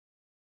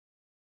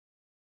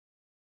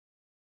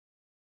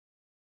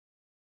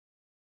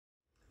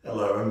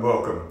Hello and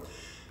welcome.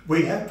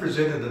 We have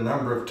presented a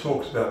number of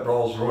talks about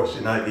Rolls Royce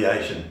in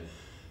aviation.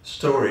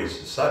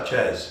 Stories such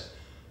as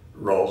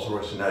Rolls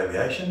Royce in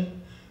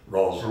aviation,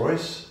 Rolls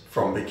Royce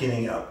from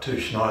beginning up to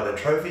Schneider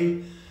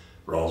Trophy,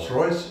 Rolls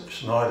Royce,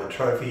 Schneider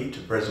Trophy to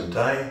present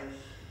day,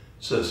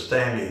 Sir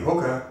Stanley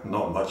Hooker,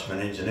 not much of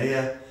an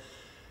engineer,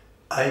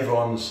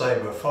 Avon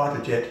Sabre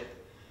fighter jet,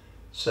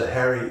 Sir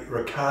Harry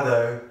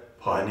Ricardo,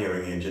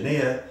 pioneering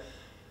engineer,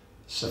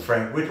 Sir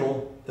Frank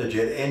Whittle, the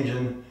jet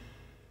engine.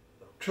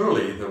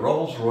 Truly, the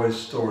Rolls Royce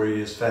story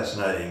is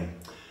fascinating.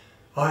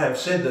 I have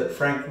said that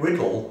Frank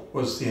Whittle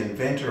was the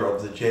inventor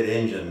of the jet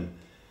engine.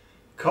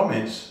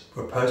 Comments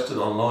were posted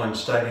online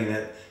stating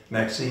that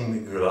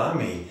Maxime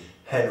Guillaume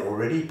had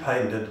already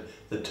patented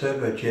the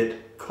turbojet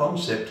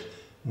concept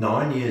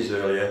 9 years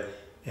earlier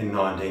in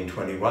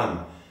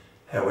 1921.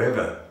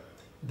 However,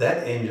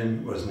 that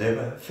engine was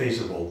never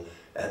feasible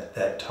at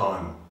that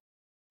time.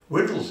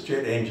 Whittle's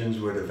jet engines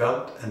were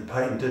developed and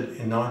patented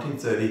in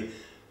 1930,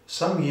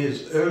 some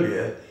years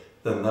earlier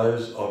than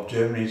those of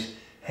Germany's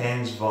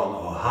Hans von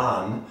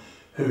Hahn,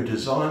 who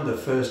designed the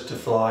first to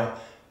fly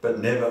but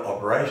never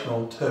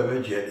operational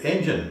turbojet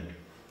engine.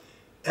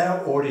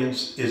 Our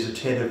audience is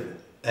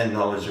attentive and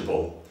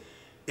knowledgeable.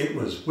 It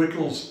was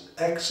Whittle's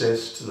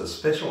access to the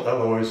special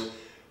alloys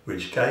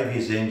which gave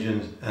his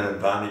engines an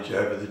advantage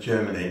over the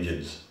German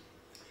engines.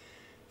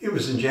 It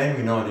was in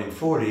January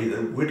 1940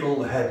 that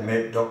Whittle had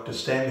met Dr.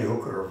 Stanley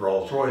Hooker of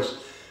Rolls Royce,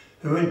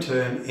 who in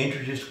turn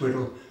introduced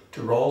Whittle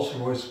to Rolls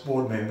Royce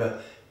board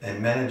member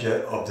and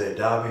manager of their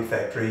Derby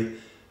factory,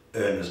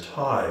 Ernest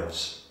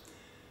Hives.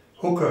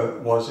 Hooker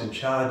was in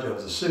charge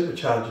of the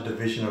supercharger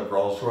division of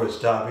Rolls Royce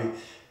Derby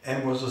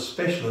and was a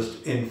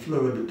specialist in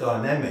fluid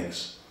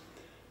dynamics.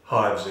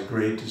 Hives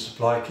agreed to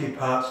supply key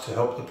parts to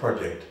help the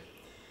project.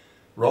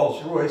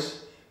 Rolls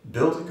Royce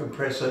built a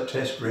compressor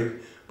test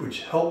rig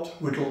which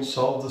helped Whittle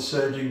solve the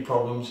surging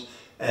problems,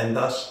 and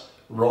thus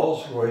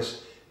Rolls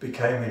Royce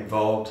became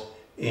involved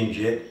in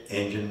jet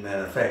engine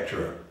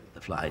manufacture.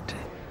 The flight.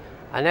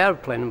 An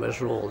airplane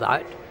was rolled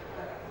out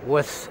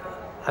with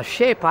a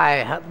shape I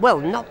had, well,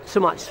 not so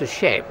much the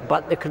shape,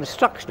 but the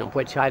construction of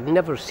which I'd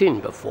never seen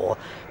before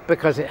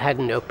because it had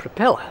no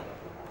propeller.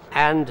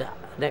 And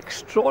an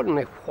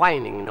extraordinary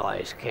whining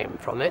noise came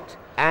from it,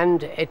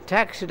 and it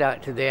taxied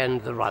out to the end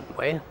of the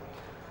runway,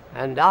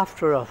 and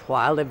after a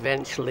while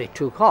eventually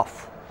took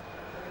off.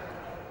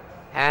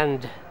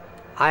 And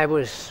I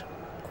was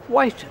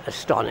quite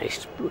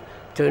astonished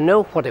to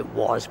know what it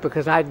was,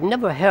 because I'd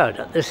never heard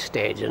at this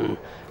stage in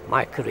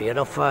my career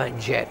of a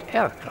jet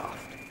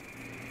aircraft.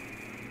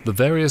 The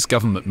various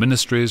government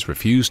ministries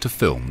refused to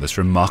film this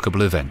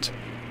remarkable event.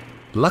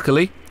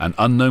 Luckily, an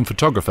unknown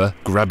photographer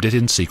grabbed it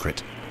in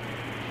secret.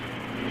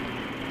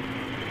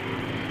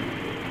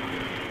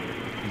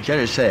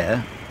 Jerry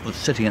Sayer was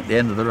sitting at the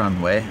end of the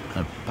runway,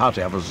 and a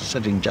party of us was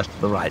sitting just to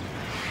the right,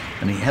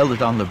 and he held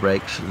it on the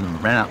brakes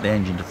and ran out the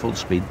engine to full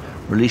speed,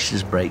 released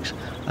his brakes,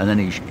 and then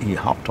he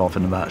hopped off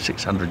in about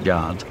 600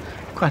 yards.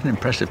 Quite an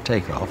impressive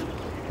takeoff.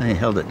 Then he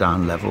held it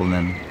down level and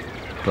then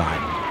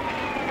climbed.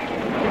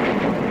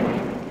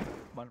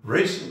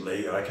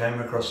 Recently I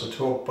came across a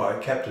talk by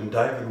Captain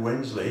David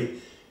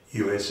Wensley,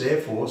 US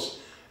Air Force,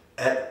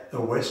 at the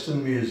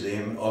Western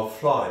Museum of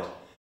Flight.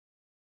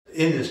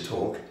 In this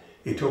talk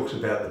he talks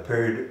about the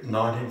period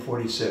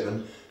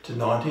 1947 to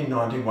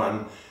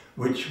 1991,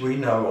 which we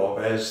know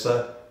of as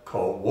the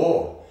Cold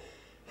War.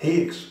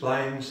 He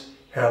explains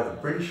how the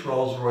British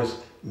Rolls Royce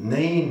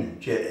Nene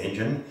jet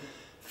engine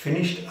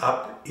finished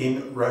up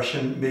in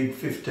Russian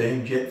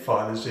Mig-15 jet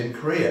fighters in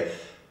Korea,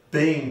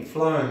 being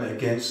flown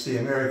against the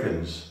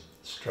Americans.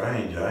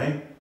 Strange, eh?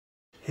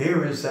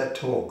 Here is that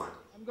talk.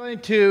 I'm going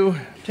to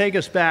take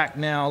us back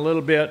now a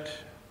little bit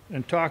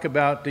and talk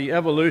about the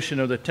evolution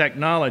of the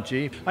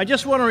technology. I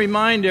just want to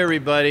remind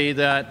everybody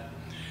that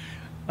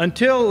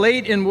until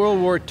late in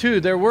World War II,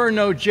 there were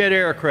no jet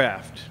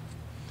aircraft.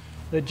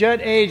 The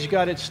jet age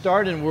got its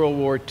start in World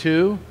War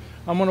II.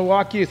 I'm going to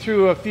walk you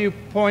through a few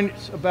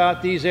points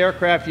about these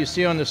aircraft you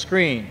see on the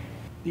screen.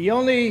 The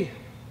only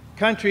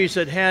countries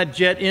that had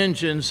jet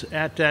engines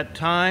at that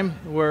time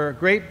were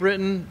Great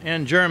Britain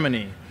and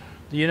Germany.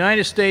 The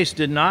United States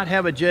did not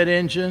have a jet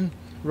engine.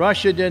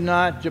 Russia did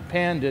not.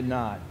 Japan did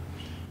not.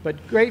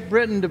 But Great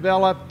Britain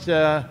developed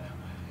the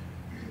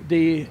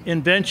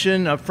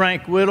invention of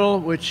Frank Whittle,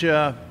 which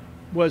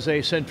was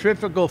a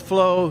centrifugal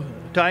flow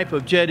type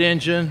of jet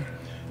engine,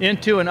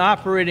 into an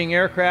operating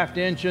aircraft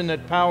engine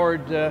that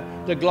powered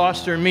the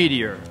Gloucester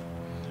Meteor.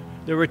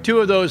 There were two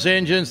of those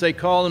engines. They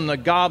called them the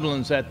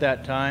Goblins at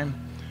that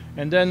time.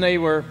 And then they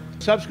were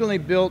subsequently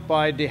built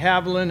by de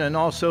Havilland and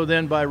also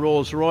then by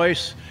Rolls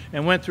Royce,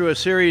 and went through a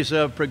series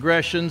of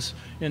progressions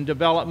in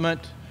development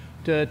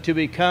to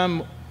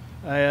become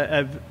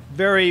a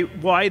very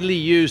widely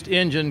used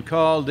engine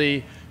called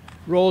the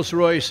Rolls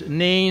Royce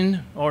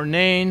Nene or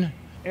Nene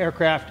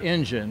aircraft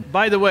engine.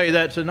 By the way,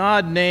 that's an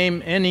odd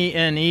name,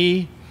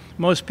 N-E-N-E.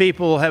 Most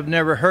people have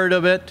never heard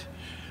of it.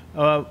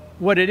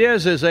 What it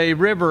is a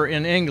river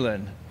in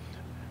England.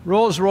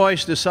 Rolls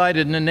Royce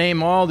decided to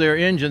name all their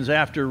engines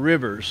after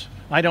rivers.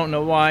 I don't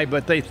know why,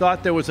 but they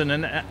thought there was an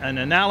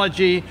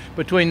analogy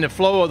between the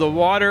flow of the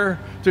water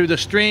through the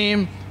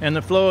stream and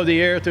the flow of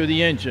the air through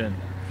the engine.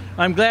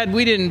 I'm glad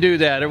we didn't do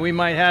that, or we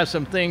might have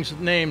some things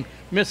named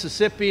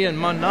Mississippi and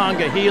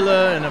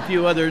Monongahela and a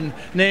few other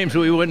names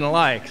we wouldn't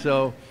like.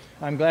 So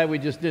I'm glad we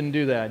just didn't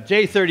do that.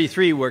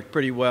 J33 worked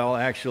pretty well,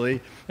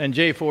 actually, and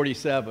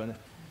J47.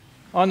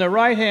 On the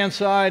right-hand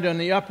side, on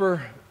the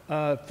upper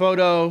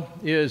photo,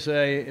 is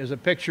a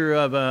picture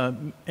of a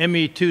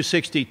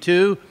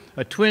Me-262,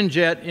 a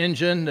twin-jet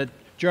engine that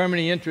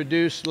Germany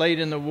introduced late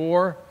in the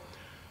war.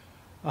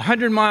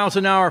 100 miles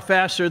an hour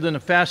faster than the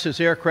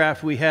fastest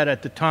aircraft we had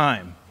at the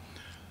time.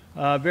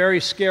 Very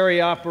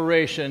scary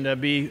operation to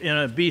be in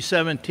a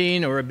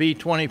B-17 or a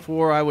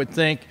B-24, I would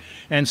think,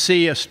 and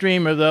see a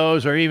stream of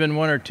those, or even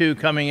one or two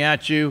coming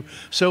at you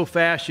so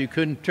fast you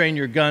couldn't train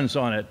your guns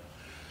on it.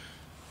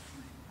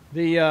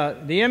 The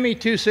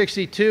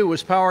Me-262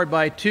 was powered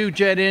by two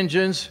jet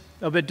engines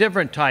of a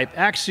different type,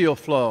 axial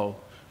flow,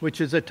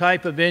 which is a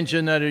type of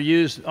engine that are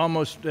used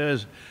almost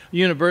as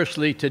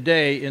universally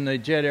today in the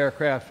jet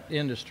aircraft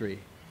industry.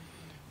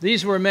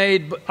 These were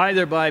made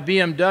either by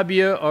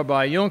BMW or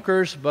by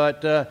Junkers,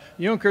 but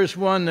Junkers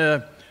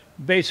won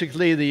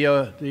basically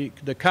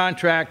the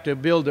contract to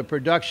build the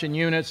production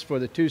units for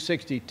the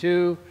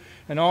 262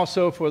 and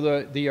also for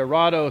the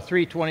Arado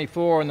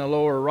 324 on the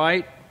lower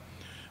right,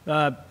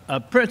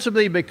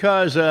 principally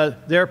because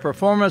their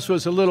performance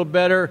was a little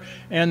better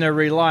and their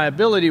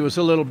reliability was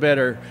a little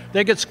better.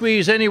 They could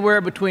squeeze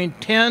anywhere between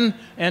 10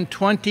 and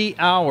 20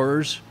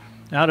 hours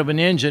out of an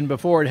engine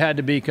before it had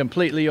to be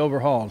completely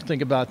overhauled.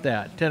 Think about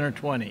that, 10 or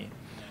 20.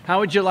 How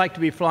would you like to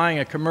be flying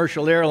a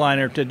commercial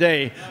airliner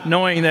today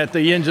knowing that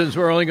the engines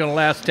were only going to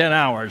last 10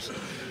 hours?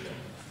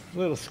 A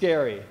little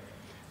scary.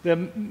 The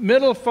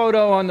middle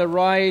photo on the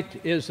right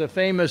is the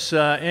famous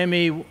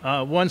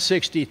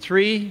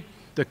Me-163,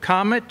 the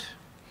Comet.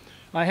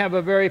 I have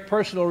a very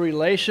personal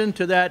relation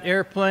to that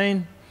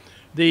airplane.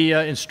 The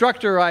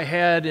instructor I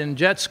had in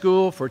jet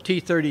school for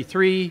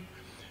T-33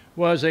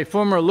 was a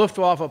former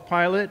Luftwaffe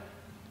pilot.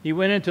 He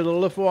went into the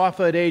Luftwaffe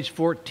at age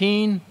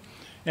 14,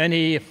 and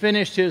he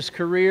finished his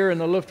career in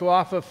the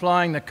Luftwaffe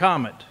flying the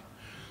Comet.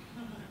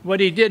 What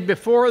he did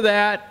before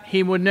that,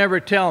 he would never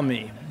tell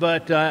me,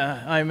 but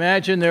I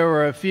imagine there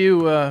were a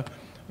few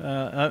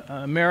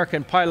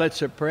American pilots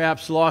that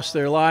perhaps lost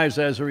their lives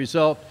as a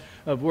result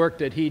of work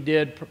that he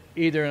did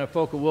either in a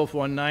Focke-Wulf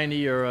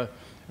 190 or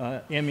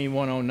a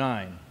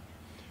Me-109.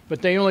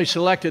 But they only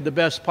selected the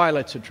best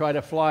pilots to try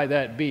to fly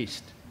that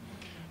beast.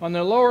 On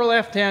the lower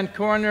left-hand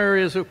corner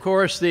is, of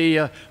course,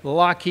 the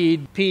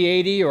Lockheed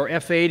P-80 or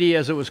F-80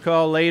 as it was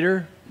called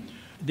later.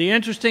 The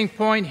interesting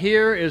point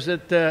here is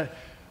that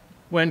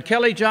when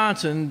Kelly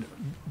Johnson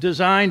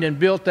designed and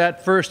built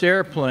that first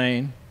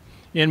airplane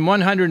in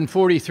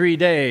 143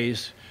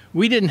 days,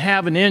 we didn't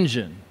have an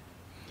engine.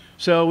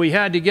 So we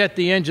had to get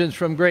the engines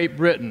from Great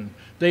Britain.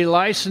 They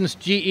licensed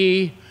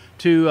GE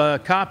to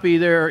copy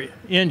their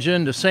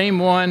engine. The same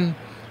one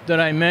that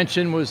I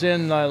mentioned was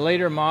in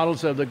later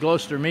models of the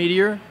Gloster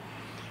Meteor,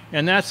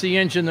 and that's the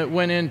engine that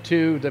went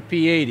into the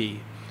P-80,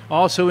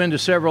 also into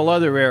several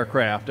other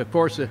aircraft, of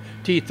course the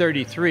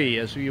T-33,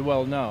 as you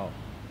well know.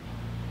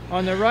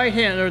 On the right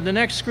hand, or the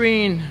next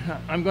screen,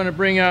 I'm going to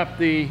bring up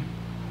the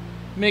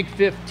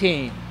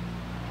Mig-15,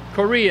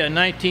 Korea,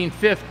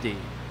 1950.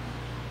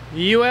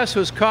 The U.S.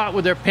 was caught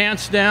with their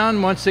pants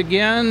down once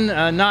again,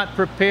 not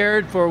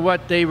prepared for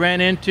what they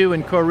ran into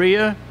in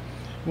Korea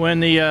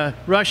when the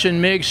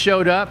Russian MiGs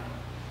showed up.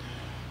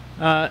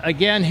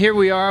 Again, here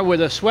we are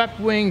with a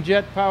swept-wing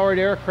jet-powered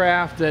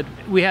aircraft that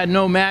we had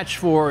no match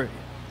for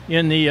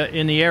in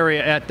the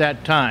area at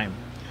that time.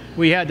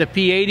 We had the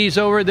P-80s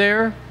over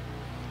there,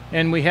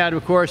 and we had,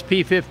 of course,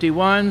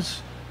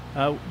 P-51s.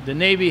 The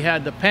Navy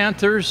had the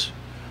Panthers,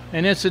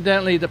 and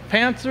incidentally, the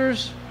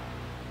Panthers,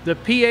 the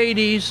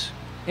P-80s,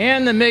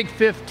 and the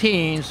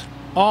Mig-15s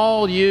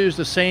all used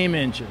the same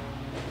engine.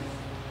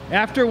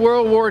 After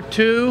World War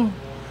II,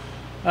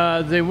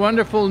 the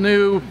wonderful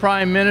new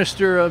Prime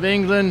Minister of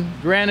England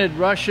granted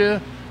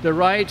Russia the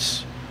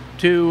rights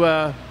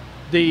to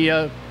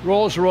the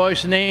Rolls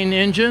Royce Nene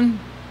engine,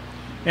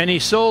 and he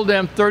sold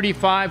them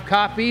 35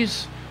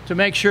 copies to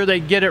make sure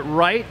they'd get it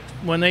right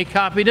when they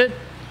copied it.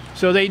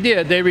 So they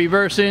did. They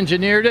reverse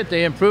engineered it,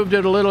 they improved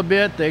it a little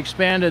bit, they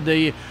expanded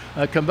the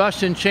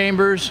combustion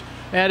chambers,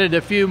 added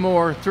a few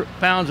more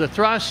pounds of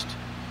thrust,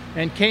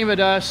 and came at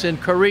us in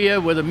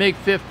Korea with a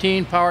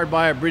Mig-15 powered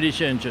by a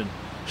British engine,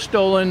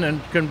 stolen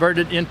and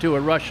converted into a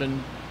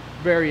Russian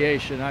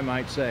variation, I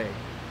might say.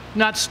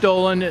 Not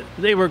stolen,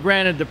 they were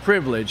granted the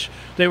privilege.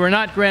 They were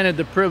not granted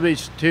the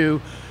privilege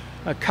to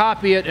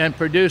copy it and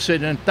produce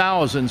it in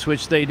thousands,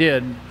 which they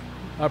did.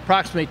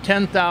 Approximately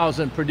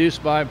 10,000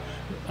 produced by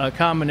a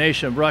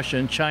combination of Russia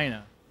and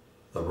China.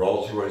 The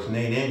Rolls Royce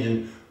Nene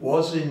engine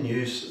was in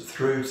use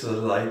through to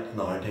the late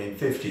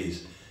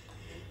 1950s.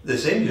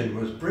 This engine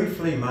was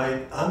briefly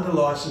made under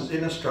licence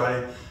in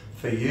Australia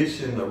for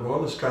use in the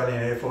Royal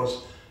Australian Air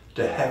Force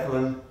de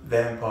Havilland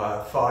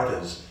Vampire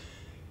fighters.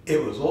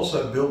 It was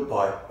also built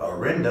by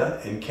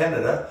Orenda in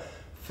Canada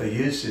for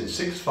use in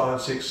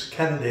 656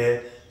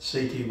 Canadair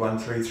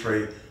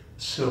CT-133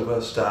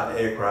 Silver Star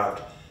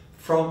aircraft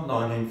from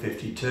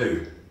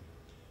 1952.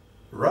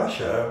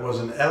 Russia was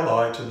an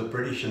ally to the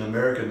British and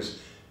Americans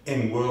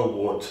in World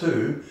War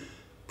II,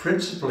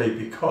 principally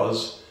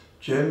because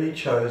Germany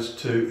chose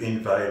to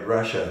invade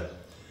Russia.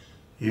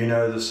 You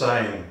know the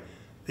saying,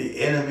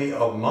 the enemy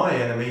of my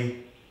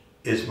enemy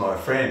is my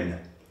friend.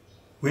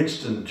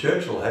 Winston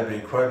Churchill had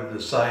been quoted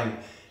as saying,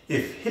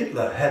 if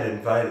Hitler had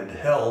invaded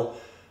hell,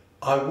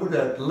 I would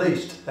at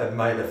least have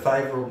made a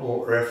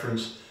favourable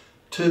reference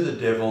to the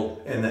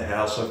devil in the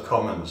House of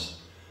Commons.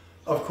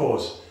 Of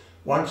course,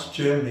 once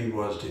Germany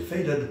was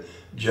defeated,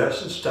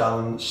 Joseph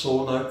Stalin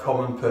saw no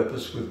common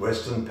purpose with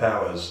Western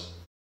powers.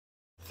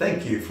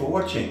 Thank you for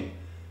watching.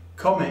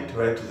 Comment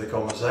to add to the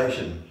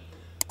conversation.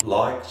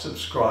 Like,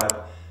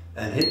 subscribe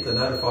and hit the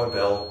notify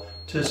bell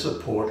to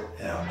support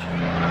our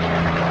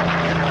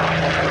channel.